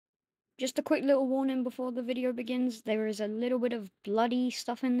just a quick little warning before the video begins. There is a little bit of bloody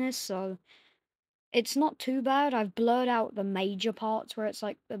stuff in this, so it's not too bad. I've blurred out the major parts where it's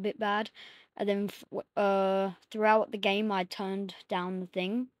like a bit bad, and then throughout the game I turned down the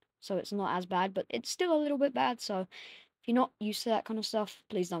thing, so it's not as bad, but it's still a little bit bad. So if you're not used to that kind of stuff,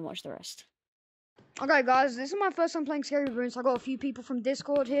 please don't watch the rest. Okay, guys, this is my first time playing Scary Baboon, so I got a few people from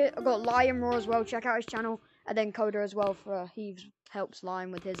Discord here. I got Lion Raw as well. Check out his channel, and then Coda as well for he helps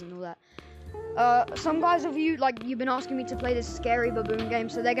Lion with his and all that. Some guys of you, like, you've been asking me to play this Scary Baboon game,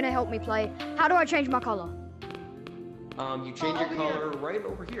 so they're gonna help me play. How do I change my color? You change your color right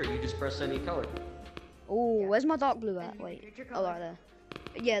over here. You just press any color. Oh, where's my dark blue at? Wait, oh, right there.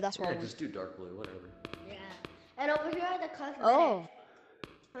 Yeah, that's what I want. Just do dark blue, whatever. Yeah. And over here are the cosmetics. Oh.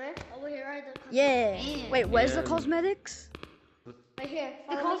 Huh? Over here are the cosmetics. Yeah. Wait, where's the cosmetics? Right here.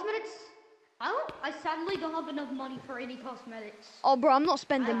 The cosmetics? I sadly don't have enough money for any cosmetics. Oh, bro, I'm not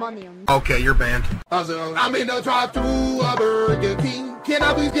spending money on. Okay, you're banned. I'm in the drive-thru of Burger King. Can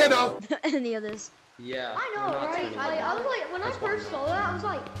I please get up? Any others? Yeah. I know, right? I was like, when I first saw that, I was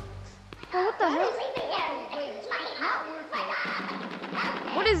like, oh, what the hell? wait, it's not worth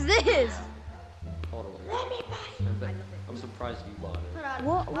it. What is this? Hold on. Let me buy it. I'm surprised you bought it.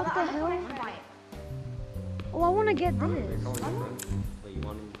 What the hell? Oh, I want to get this. Wait, you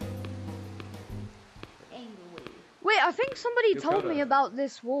want to... Wait, I think somebody told me about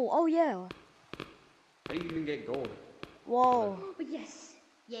this wall. Oh, yeah. How do you even get gold? Whoa. But yes.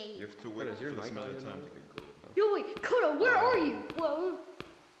 Yay. You have to wait for this amount of time to get gold. Yo, wait, Koda, where are you? Whoa.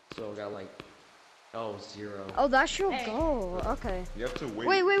 So I got like, 0. Oh, that's your goal. Okay. You have to wait.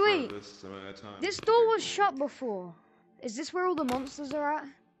 Wait. For this amount of time. This door was shut before. Is this where all the monsters are at?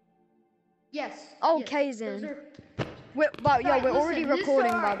 Yes. Oh, yes. Kaizen. We're already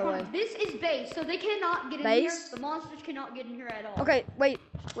recording, by the way. This is base, so they cannot get in Base? here. The monsters cannot get in here at all. Okay, wait.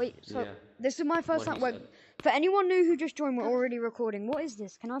 So, Yeah. this is my first What time. he Wait, said. for anyone new who just joined, we're already recording. What is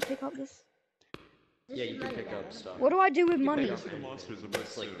this? Can I pick up this? Yeah, you can pick up stuff. What do I do with money? Pick up The monsters are best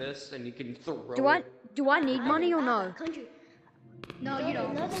It's like soon. this, and you can throw Do I need money or no? Country. No, you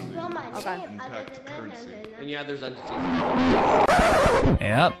don't. Nothing spell my Okay. name other Impact than currency. And yeah, there's entities.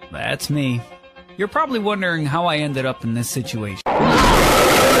 Yep, that's me. You're probably wondering how I ended up in this situation.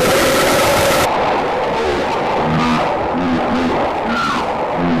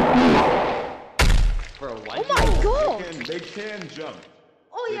 Bro, why Oh my god! They can jump.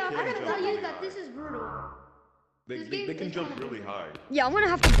 Oh yeah, They I can gotta jump tell you really that high. this is brutal. They This game can is jump kinda really high. Yeah, I'm gonna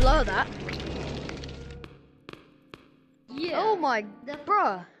have to blur that. Yeah. Oh my,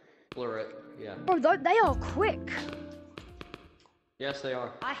 bruh. blur it? Yeah. Bro, they are quick. Yes, they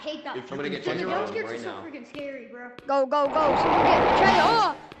are. I hate that. If I'm gonna get The you jump scares right are so now. freaking scary, bro. Go. Someone get Jay.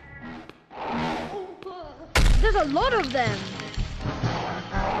 Oh! There's a lot of them.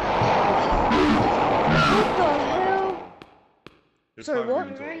 What the hell? There's Sorry, 5 what?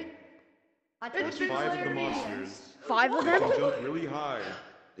 in total. Right? I There's 5 of the monsters. 5 of They them? can jump really high.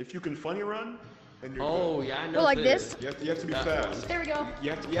 If you can funny run, and you're Oh, good. yeah, I know. Go like this? You have to be fast. There we go.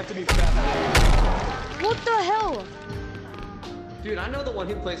 You have to be fast. What the hell? Dude, I know the one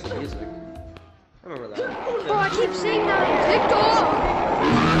who plays the music. I remember that. Bro, I keep seeing that on TikTok.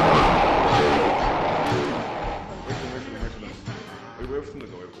 Wait from the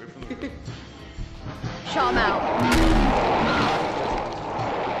door. Wait from the door. Shut him out.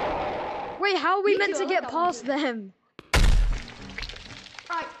 Wait, how are we Me meant too, to I get like that one past them?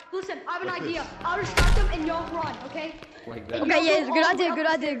 Alright, listen, I have an idea. I'll distract them and y'all run, okay? Like that. Okay, yeah, it's a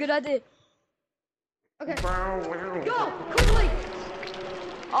good idea. Okay. Go! Quickly!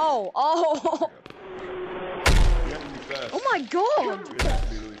 Oh. You have to be fast. Oh my god. You have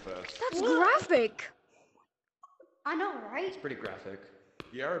to be really fast. That's graphic. I know, right? Pretty graphic.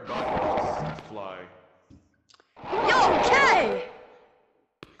 Yeah, our bot can fly. Yo, Kay!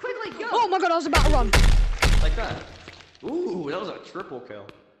 Quickly, go! Oh my god, I was about to run. Like that. Ooh, that was a triple kill.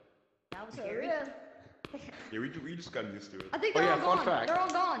 That was scary. Yeah. Yeah, we just got used to it. I think Oh, they're yeah, all fun gone. fact. They're all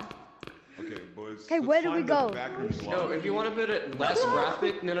gone. Okay, boys. Okay, let's where do we find the go? backrooms No, lock. if you want to put it less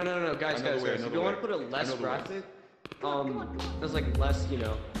graphic, no, guys, I know the way, I know if the you want way. to put it I less know the way. graphic, there's like less, you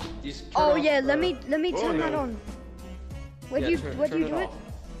know. You just turn Oh off yeah, the- let me Oh, turn that no. on. Where yeah, do you turn do it?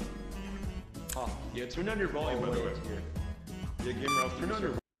 off. Yeah, turn down your volume, by the way. Yeah, Game Ralph, turn on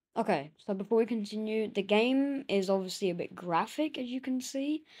your Okay, so before we continue, the game is obviously a bit graphic, as you can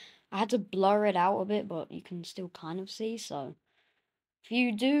see. I had to blur it out a bit, but you can still kind of see, so if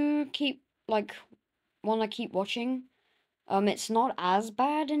you do keep, like, want to keep watching, it's not as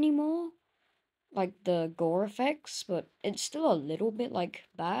bad anymore, like, the gore effects, but it's still a little bit, like,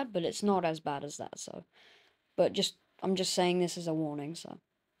 bad, but it's not as bad as that, so, but I'm just saying this as a warning, so,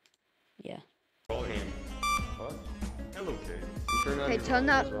 Yeah. Volume. What? Hello, Kate. Turn on Okay, your turn volume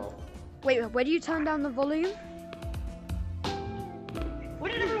that- as well. Wait, where do you turn down the volume?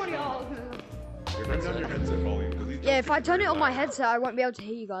 What did everyone y'all? Your Turn down headset. your headset volume. 'cause these Yeah, if I don't turn it very on my loud. headset, I won't be able to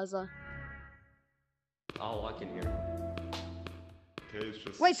hear you guys though. Oh, I can hear. Okay, it's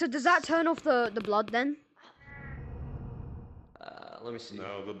just. Wait, so does that turn off the blood then? Let me see. No,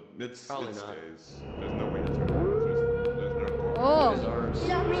 it Probably not. stays. There's no way to turn it off. There's no point. His Oh, arms.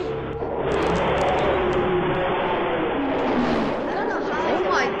 I don't know how. oh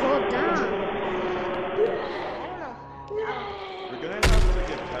my god, damn. I don't know. We're gonna have to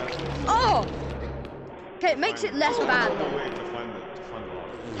get past this. Oh! Okay, it makes it less bad There's no though. way to find the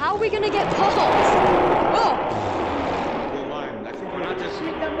lock. How are we gonna get past? Oh! The line. I think We're not just.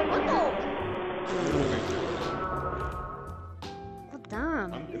 What the? God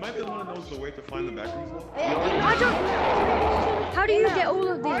damn. Am I the one that knows the way to find the backroom lock? I don't. How do you get all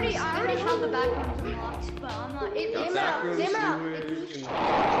of I already these? have the back rooms unlocked, but I'm not. Zoom out. Zoom out.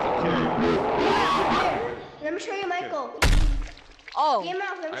 Let me show you Michael. Oh, Zoom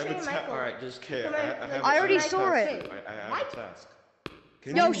out. Let me I show have you a Michael. Alright, just Kay. Come on. have I already a saw task. it. I have a task.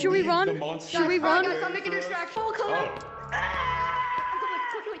 Can Yo, you should we leave run? the monster Should we run? away I'm making a for us? distraction. Oh, come on. Oh.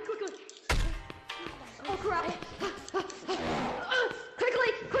 Quickly. Oh crap.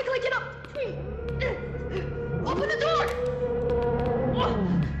 Quickly, get up. Open the door.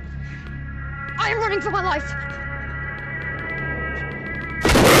 I am running for my life.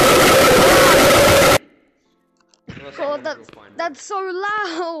 Unless God, I'm gonna go find that's so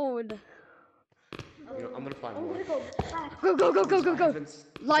loud. one. You know, I'm gonna find one. Go.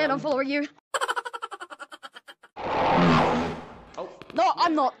 Lion, I'm following you. Oh, No,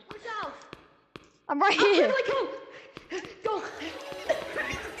 I'm not. Watch out. I'm right here. Go.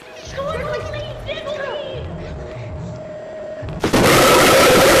 Quickly.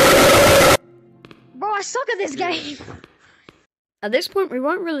 Bro, I suck at this game. At this point, we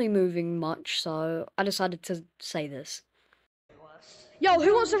weren't really moving much, so I decided to say this. Yo,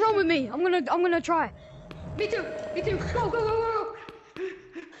 who wants to run with me? I'm gonna try. Me too. Go.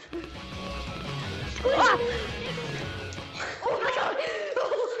 Ah! Oh my god.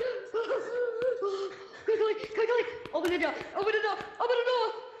 Quickly. Open the door.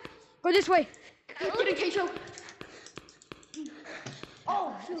 Go this way. Get in, Keisho.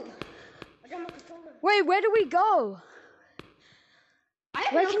 Oh, shoot. I got my controller. Wait, where do we go? I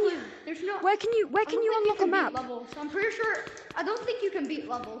have Where no can clue. you- There's no. Where can you I don't think unlock a can beat map? Levels. I'm pretty sure. I don't think you can beat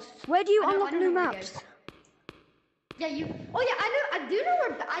levels. Where do you I know- unlock I don't new know where it maps? is. Yeah, you. Oh yeah, I do know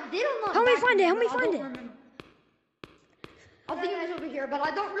where. I did unlock. Help me back find it, rooms, help me but I find don't it. remember. I think it was over here, but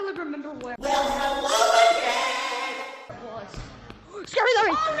I don't really remember where. It was. Scary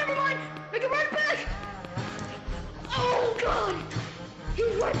Larry! Oh, never mind. Make it right back. Oh god,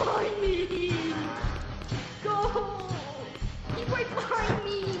 he's right behind me. Go. He's right behind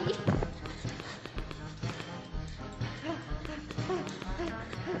me.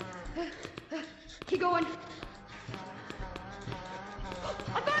 Keep going.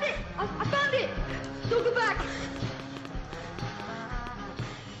 I found it! I found it! Don't go back!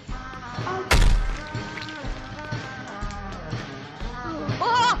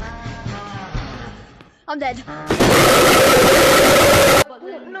 Ah! I'm dead. But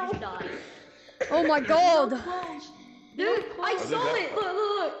then no. Die. Oh my god. Dude, I saw it!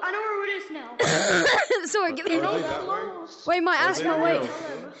 Look! I know where it is now. Sorry, give me Are they that way? Wait, my Are they asthma, wait. real?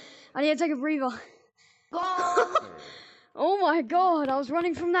 I need to take a breather. Go! Oh my god, I was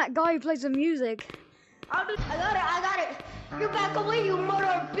running from that guy who plays the music. I got it. You back away, you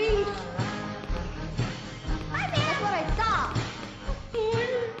mother beast. That's what I thought.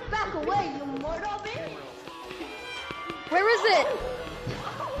 Back away, you mother beast. Where is it?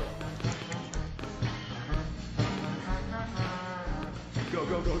 Go.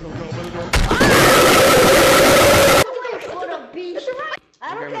 Open the door. Mother beast.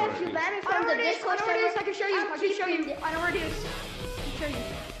 I don't care if you ban me I from know the where it is! Discord I know where it is! I server. can show you! I can show you! I know where it is! I can show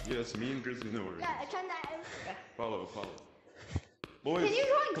you. Yes, me and Grizzly know where it is. Yeah, I turned that. Follow. Boys, Can you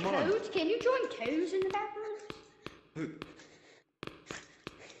join come on. toads? Can you join toads in the background?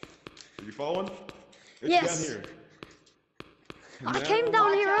 Are you following? It's Yes. down here. I Now- came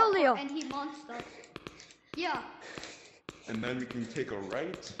down here Watch out, earlier. And he launched us. Yeah. And then we can take a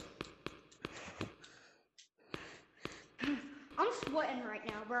right. I'm sweating right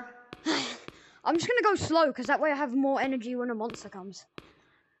now, bro. I'm just gonna go slow, because that way I have more energy when a monster comes.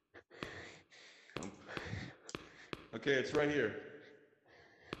 Okay, it's right here.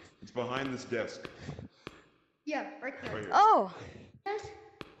 It's behind this desk. Yeah, right there. Right here. Oh! Yes.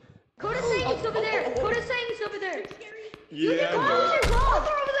 Coda's saying it's over there. Coda's saying it's over there. Yeah, I know. Oh,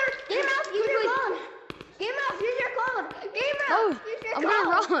 they're over there. Get him out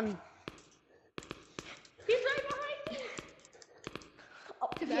on? He's right behind me. Oh,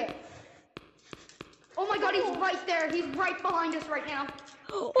 yeah. Oh my god, he's right there. He's right behind us right now.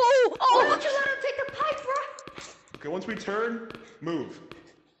 Oh! Why don't you let him take the pipe, bro? Okay, once we turn, move.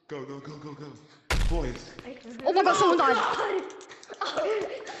 Go, go, go, go, go. Boys. Oh my god, someone died.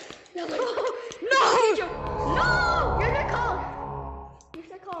 No! No! No! You're not called. You're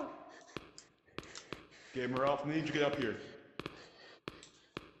not called. Gamer Ralph, I need you to get up here.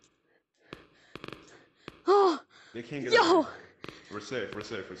 Oh, They can't get yo! up here. We're safe, we're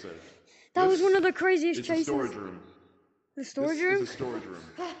safe, we're safe. That was This one of the craziest is the chases. storage room. The storage This room? is a storage room.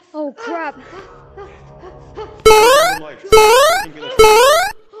 Oh crap. Lights. They can get up here.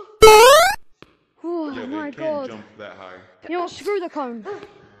 Oh Yeah, my they can't god. jump that high. You know what? Screw the cone.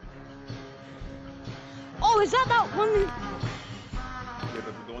 Oh, is that one? Yeah,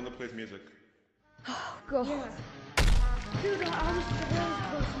 the one that plays music. Oh god. Dude, I was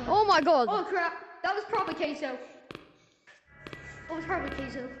close. Oh my god. Oh crap. That was probably queso. That was probably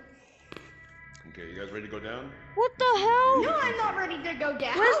queso. Okay, you guys ready to go down? What the hell? No, I'm not ready to go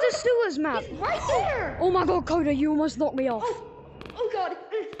down. Where's the sewers map? He's right there. Oh my god, Coda, you almost knocked me off. Oh god.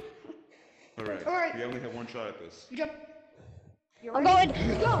 Alright, we only have one shot at this. You jump. You're I'm ready?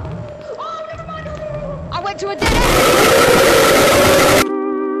 going. Go. Oh, never mind. No. I went to a dead end.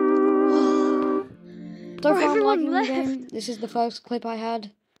 So far, I'm everyone liking the left. game. This is the first clip I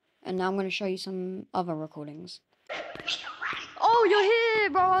had, and now I'm going to show you some other recordings. Oh, you're here,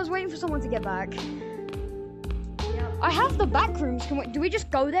 bro. I was waiting for someone to get back. I have the back rooms. Do we just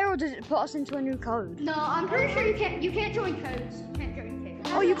go there, or does it put us into a new code? No, I'm pretty sure you can't. You can't join codes. You can't join codes.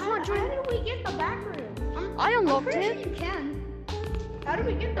 Oh, you can't join. How did we get the back room? I unlocked I'm pretty it. sure you can. How do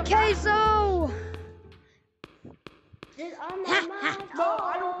we get the back Queso! Just on my mind. No,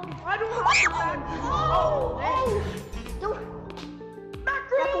 I don't have the back. Oh!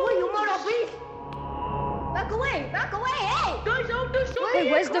 Back room! Back away, you murder beast! Back away! Back away! Hey! Wait,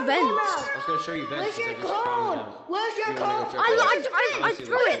 where's the vent? I was gonna show you vents. Where's your but I just found code? them. Where's your You wanna code? go check it out? I see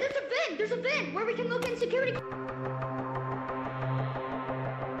threw the it. vent. There's a vent! There's a vent where we can look in security.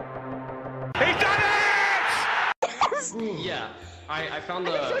 Yeah, I found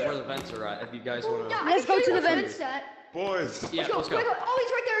where the vents are at. If you guys wanna. Yeah, Let's go to the vent. Boys! Yeah, let's go. Oh,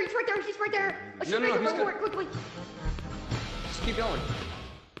 he's right there! He's right there! He's right there! Let's No, just no, make he's a good. report quickly. Just keep going.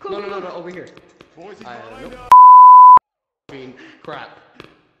 Cool, No, cool, cool. over here. Boys, he's I behind nope. us! I mean, crap.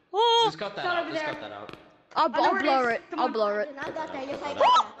 Oh, Just cut that Not out. over Just there. cut that out. I'll I know where it blur is. it. Come I'll on. blur it. I got that, yes I Cut got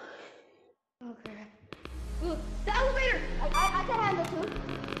that that. Okay. Look, the elevator! I can handle too.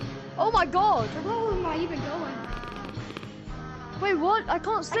 Oh my god. Where am I even going? Wait, what? I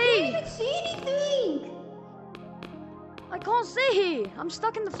can't I can't see. even see anything! I can't see. I'm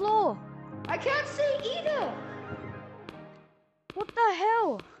stuck in the floor. I can't see either! What the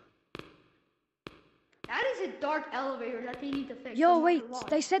hell? That is a dark elevator that they need to fix. Yo, no matter wait. what.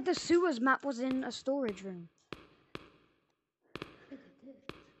 They said the sewers map was in a storage room.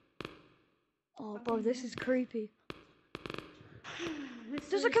 Oh, bro, this is creepy.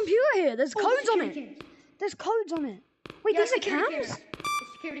 There's a computer here. There's Oh, codes on security it. cameras. There's codes on it. Wait, Yeah, these are security cams? cameras.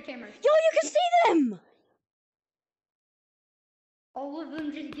 It's security cameras. Yo, you can see them. All of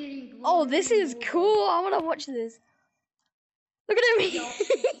them just getting Oh, blurry this is and cool. I want to watch this. Look at him.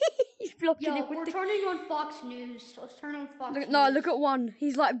 He's blocking Yo, it with we're the... turning on Fox News. Let's turn on Fox News. No, look at one.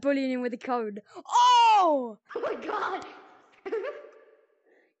 He's like bullying him with the code. Oh! Oh my god!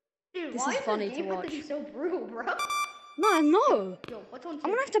 Dude, This why is is funny this to game have watch. to be so brutal, bro? No, no. Yo, what's on I'm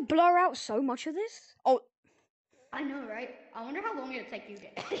gonna have to blur out so much of this. Oh, I know, right? I wonder how long it'll take you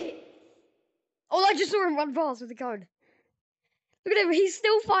to... oh! I just saw him run past with the code. Look at him. He's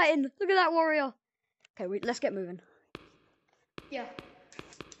still fighting. Look at that warrior. Okay, wait. Let's get moving. Yeah.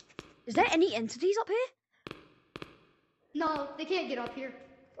 Is there any entities up here? No, they can't get up here.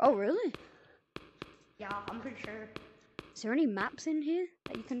 Oh, really? Yeah, I'm pretty sure. Is there any maps in here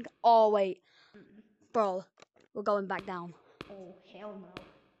that you can? Oh, wait, bro. We're going back down. Oh, hell no.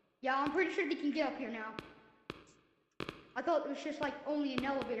 Yeah, I'm pretty sure they can get up here now. I thought it was just like only an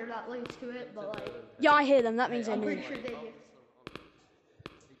elevator that leads to it, but like... Yeah, I hear them. That means they I'm knew. pretty sure they did.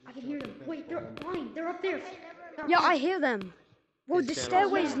 I can hear them. Wait, they're flying. They're up there. They're up Yeah, there. I hear them. Whoa, His the channel-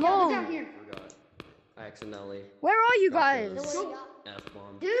 stairway's Yeah, they're down long. here. Forgot. I accidentally. Where are you got guys? this Go.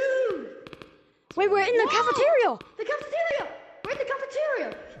 F-bomb. Dude! Wait, we're in the Whoa! cafeteria. The cafeteria! We're in the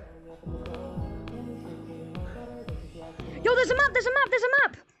cafeteria! Yo, there's a map. There's a map. There's a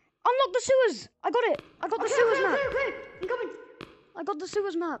map. Unlock the sewers. I got it. I got the sewers map. Okay. I'm coming. I got the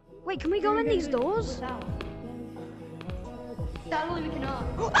sewers map. Wait, can we go in these doors? Sadly, we cannot.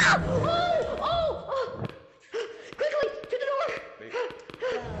 Oh! Quickly! To the door!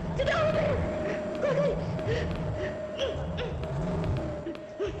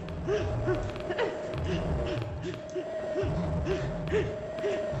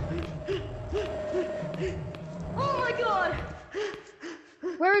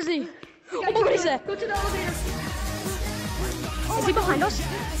 Where is he? Oh my god, he's there. Go to the elevator. Is he behind us?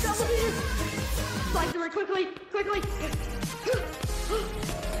 The elevator. Slide through it quickly. Quickly.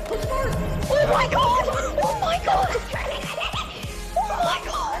 Push forward. Oh my god! Oh my god! Oh my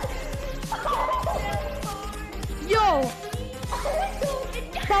god! Yo!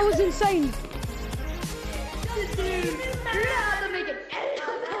 That was insane. Dude, you're gonna have to make an edit of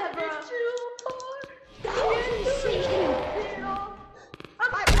that, bro. That was insane.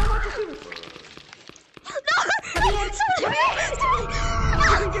 Alright, what about your shoes?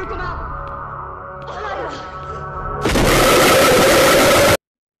 You come out.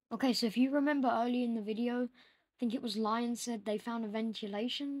 Okay, so if you remember early in the video, I think it was Lion said they found a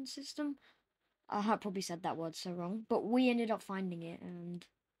ventilation system. I probably said that word so wrong, but we ended up finding it, and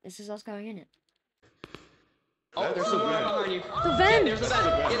this is us going in it. Oh, there's a vent behind you. The vent! There's a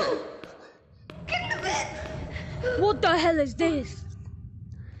vent. Get it. Get in the vent. What the hell is this?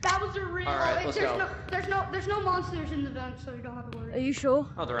 That was a real. Alright, let's go. There's no monsters in the vent, so you don't have to Are worry. you sure?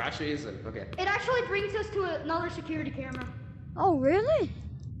 Oh, there actually isn't. Okay. It actually brings us to another security camera. Oh, really?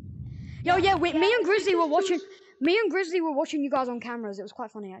 Yo, yeah, wait, me and Grizzly were watching you guys on cameras. It was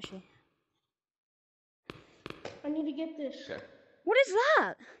quite funny, actually. I need to get this. Okay. What is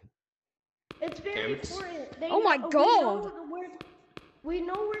that? It's very Ants. important. Oh my God. We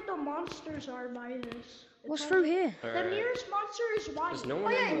know where the monsters are by this. What's through here? The Alright. nearest monster is white. There's no Oh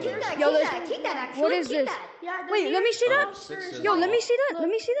one yeah, in keep there. that, Yo, keep there's- that, keep that actually. what is keep this? that. Yeah, the Wait, let me see nearest that. monster is Yo, let me white. see that. Let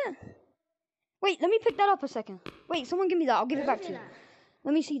Look. me see that. Wait, let me pick that up a second. Wait, someone give me that. I'll give it back to you.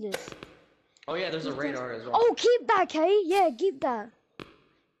 Let me see this. Oh yeah, there's a radar as well. Oh, keep that, Kay. Yeah, keep that.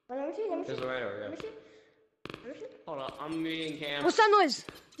 Let me see, let me see. There's a radar, Let me yeah. see. Let me see. Hold on, I'm being cam. What's that noise?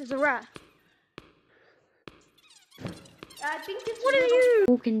 There's a rat. I think it's What are you?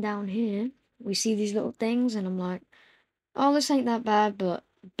 Walking down here, we see these little things, and I'm like, oh, this ain't that bad, but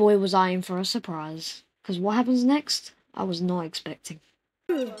boy, was I in for a surprise. Because what happens next, I was not expecting.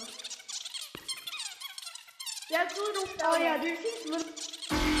 Yeah, it's a little. Oh yeah, there's these little.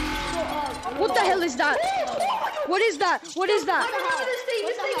 What the hell is that? What is that? What is I that? remember this thing.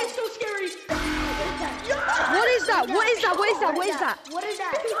 This thing is so scary. What is that? What is that? What is that? What is that? What is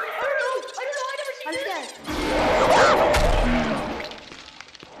that? I don't know. I never seen this.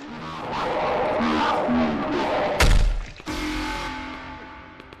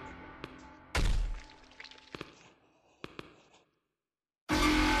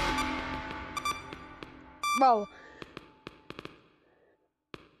 Bro.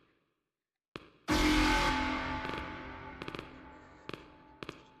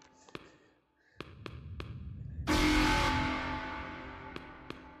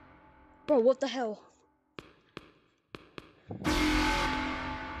 Bro, what the hell?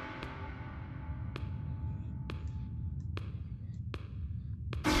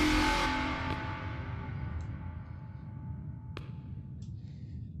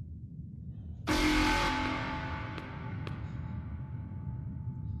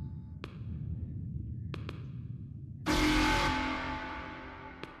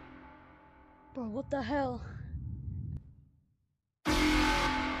 Bro, what the hell?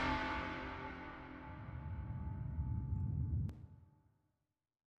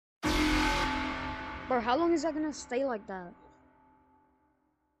 Bro, how long is that gonna stay like that?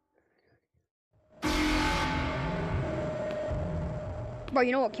 Bro,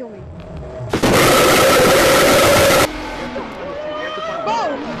 you know what? Kill me.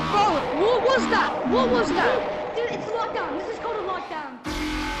 Bro, what was that? What was that? Dude, it's lockdown. This is called a lockdown.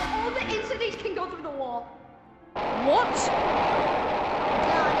 All the entities can go through the wall. What?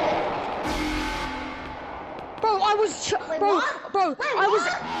 Bro, I was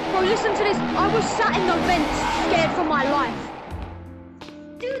bro, listen to this. I was sat in the vents, scared for my life.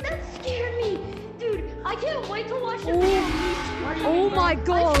 Dude, that scared me. Dude, I can't wait to watch the video. Oh my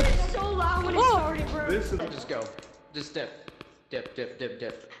god. I said so loud when it started, bro. This is Just go. Just dip. Dip, dip, dip,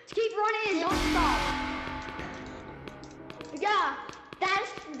 dip. Keep running, don't stop. Yeah,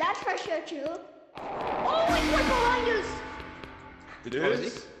 that's for sure too. Oh, it's right behind us. It Oh, is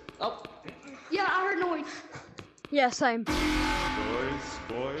is. he? Oh, Yeah, I heard noise. Yeah, same. Boys.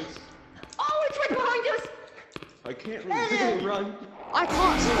 Oh, it's right behind us. I can't really see. run. I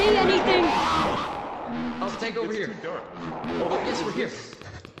can't see anything. I'll take over It's here. too dark. Oh, yes, we're here.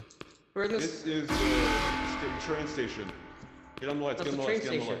 We're in this. This is the train station. Get on the lights. That's Get on the the train lights.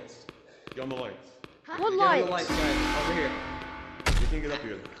 Get on the station. lights. Get on the lights. What Get on the lights? lights, guys. Over here. They can't get up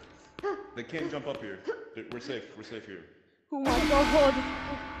here. They can't jump up here. We're safe. We're safe here. Oh my god.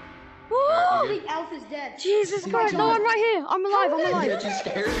 Oh, The elf is dead. Jesus Christ. No, I'm right here. I'm alive. I'm Yeah, alive. you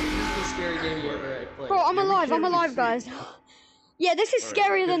scared? This is the scary game you ever played. Bro, I'm Yeah, we alive. can't I'm really alive, see. guys. Yeah, this is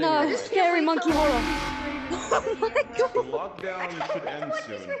scarier than continue. Scary Monkey Horror. Oh my The god. lockdown should end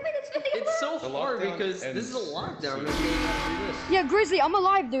soon. It's so The hard lockdown because this is a ends lockdown. soon. There's no way to do this. Yeah, Grizzly, I'm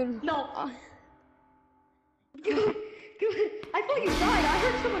alive, dude. No. Dude, I thought you died. I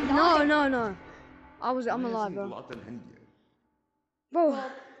heard someone die. No. I'm Why alive, hasn't bro. the lockdown ended yet? Bro,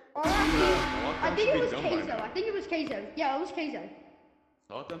 Or actually, I lockdown think should it be was done by Keizo. now. I think it was Keizo. Yeah, it was Keizo.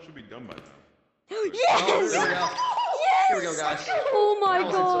 The lockdown should be done by now. Oh, yes! here we go. Here we go, guys. Oh my That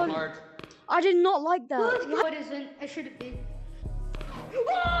wasn't so god. hard. I did not like that. No, it isn't. It shouldn't be. Go,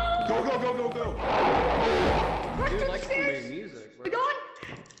 go, go, go, go! Dude likes to make music, bro. We're gone.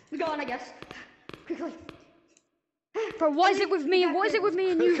 We're gone, I guess. Quickly. Bro, why is it with me? Why is it with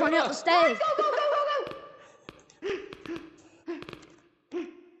me and you running up the stairs? Go, go, go, go, go.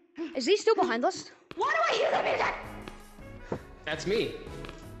 Is he still behind us? Why do I hear the music? That's me,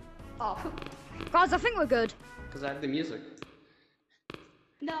 Oh. Guys, I think we're good. because I have the music.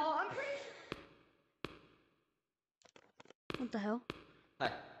 No, I'm pretty. What the hell?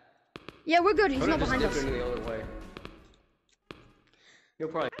 Hi. Yeah, we're good. He's Put it not just behind us. dipping the other way. You'll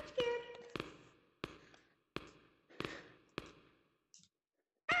probably. I'm scared.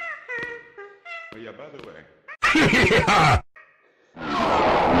 Oh yeah, by the way.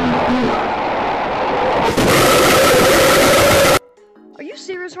 Are you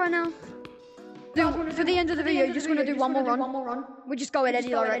serious right now? Dude, for the end of the video, you're just gonna do one more run. One more run. We just go in any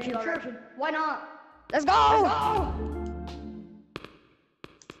Go in any direction. direction. Why not? Let's go! Oh!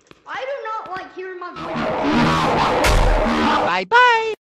 I do not like hearing my voice. Bye bye!